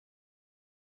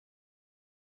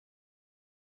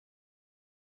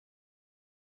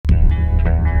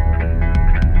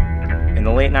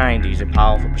late 90s, a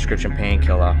powerful prescription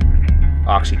painkiller,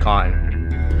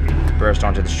 OxyMorons, burst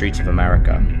onto the streets of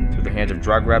America through the hands of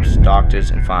drug reps,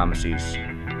 doctors, and pharmacies.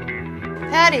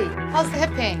 Patty, how's the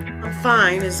hip pain? I'm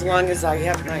fine as long as I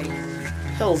have my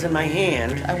pills in my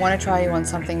hand. I want to try you on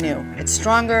something new. It's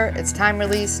stronger, it's time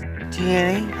release.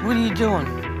 Danny, what are you doing?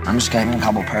 I'm just giving him a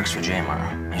couple perks for Jay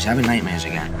tomorrow. He's having nightmares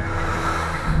again.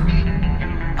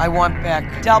 I want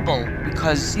back double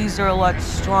because these are a lot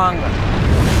stronger.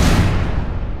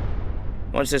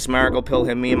 Once this miracle pill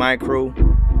hit me and my crew,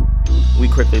 we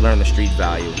quickly learned the street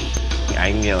value. I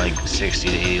can get like $60 to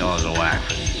 $80 a whack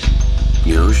for these.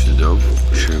 You know what we should do?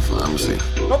 Share a pharmacy.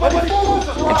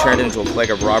 And turned it into a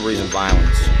plague of robberies and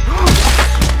violence,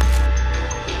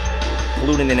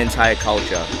 polluting an entire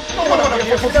culture,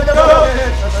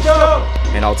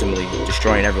 and ultimately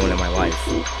destroying everyone in my life.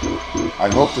 I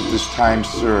hope that this time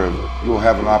served, you'll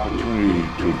have an opportunity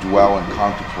to dwell and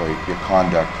contemplate your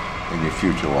conduct in your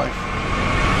future life.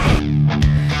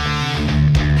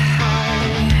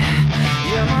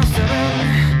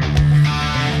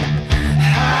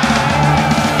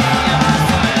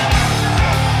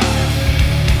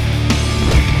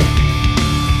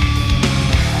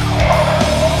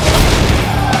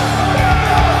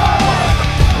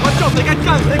 They got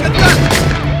guns! They got guns!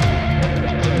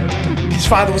 His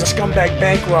father was a scumbag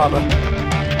bank robber.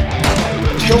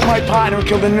 Killed my partner and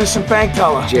killed an innocent bank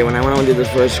teller. Jay, when I went on to the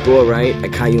first score, right, I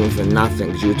cut you in for nothing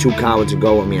because you were too cowards to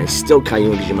go with me. I still cut you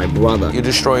in because you're my brother. You're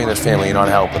destroying this family, you're not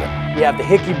helping it. We have the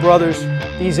Hickey brothers.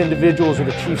 These individuals are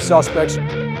the chief suspects. Where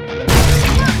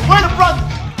are the brothers?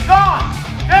 Gone!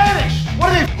 Vanished! What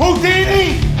are they,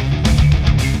 Houdini?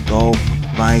 Dope,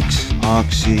 bikes,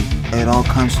 oxy, it all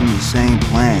comes from the same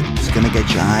plant. It's gonna get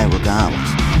you high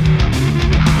regardless.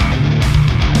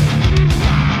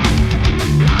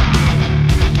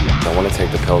 I want to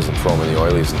take the pills and throw them in the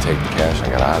oilies and take the cash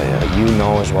and get out of here. But you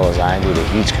know as well as I do that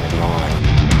he's gonna be on.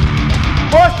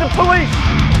 Boston police!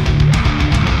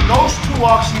 Those two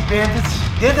Oxy bandits,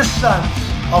 they're the sons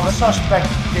of a suspect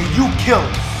that you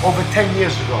killed over 10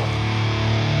 years ago.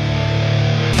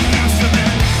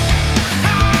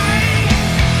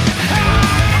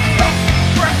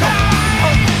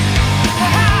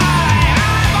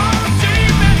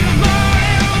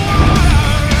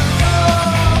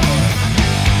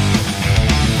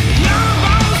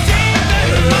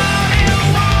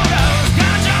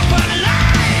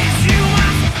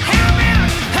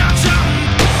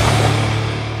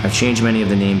 I've changed many of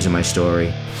the names in my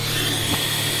story,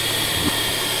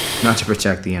 not to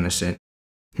protect the innocent.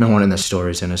 No one in this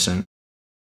story is innocent.